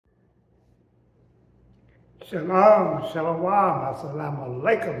Shalom, shalom, assalamu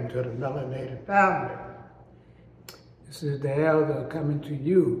alaikum to the melanated family. This is the elder coming to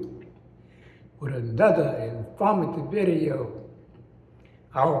you with another informative video.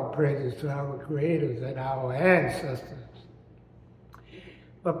 Our praises to our creators and our ancestors.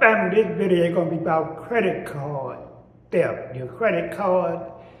 But family, this video is going to be about credit card theft. Your credit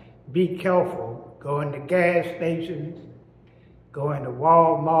card, be careful. Go into gas stations, go into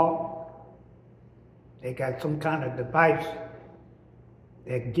Walmart. They got some kind of device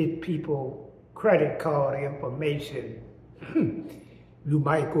that get people credit card information. You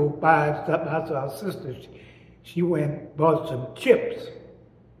might go buy something. I saw our sister, she went and bought some chips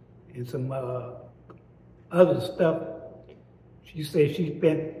and some other stuff. She said she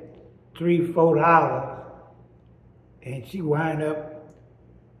spent $3-4 and she wound up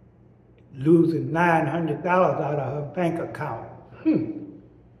losing $900 out of her bank account.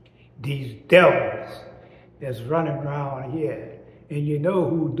 These devils that's running around here. And you know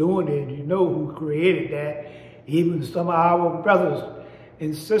who's doing it, you know who created that. Even some of our brothers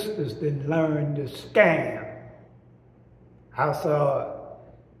and sisters didn't learn the scam. I saw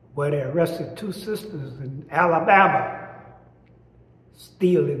where they arrested 2 sisters in Alabama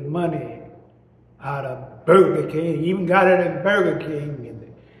stealing money out of Burger King, even got it in Burger King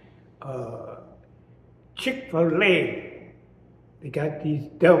and Chick-fil-A. They got these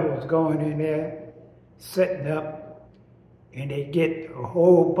devils going in there, setting up, and they get a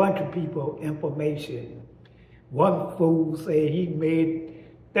whole bunch of people information. One fool said he made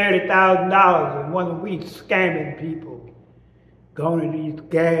 $30,000 in 1 week scamming people, going to these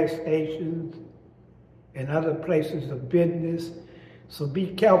gas stations and other places of business. So be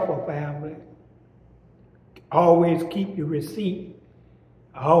careful, family. Always keep your receipt.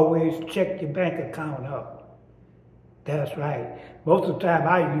 Always check your bank account up. That's right. Most of the time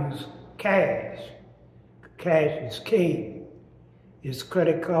I use cash. Cash is king. It's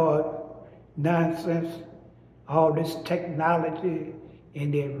credit card nonsense, all this technology,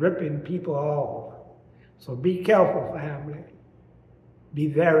 and they're ripping people off. So be careful, family. Be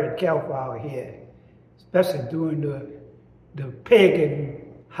very careful out here, especially during the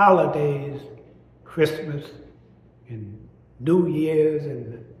pagan holidays, Christmas and New Year's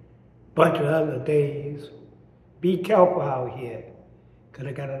and a bunch of other days. Be careful out here, because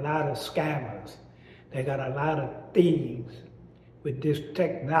they got a lot of scammers. They got a lot of thieves with this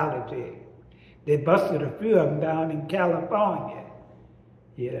technology. They busted a few of them down in California.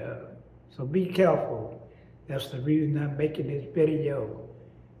 Yeah, so be careful. That's the reason I'm making this video,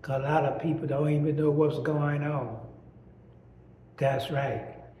 because a lot of people don't even know what's going on. That's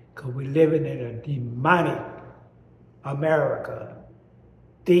right, because we're living in a demonic America.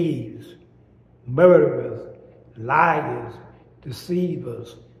 Thieves, murderers, liars,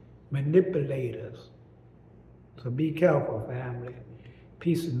 deceivers, manipulators. So be careful, family.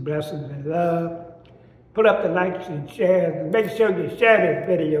 Peace and blessings and love. Put up the likes and shares. And make sure you share this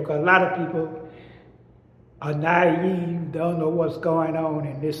video, because a lot of people are naive, don't know what's going on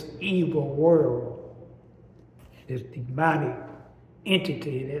in this evil world, this demonic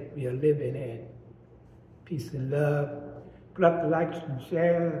entity that we are living in. Peace and love. Put up the likes and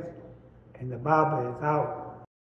shares, and the Bible is out.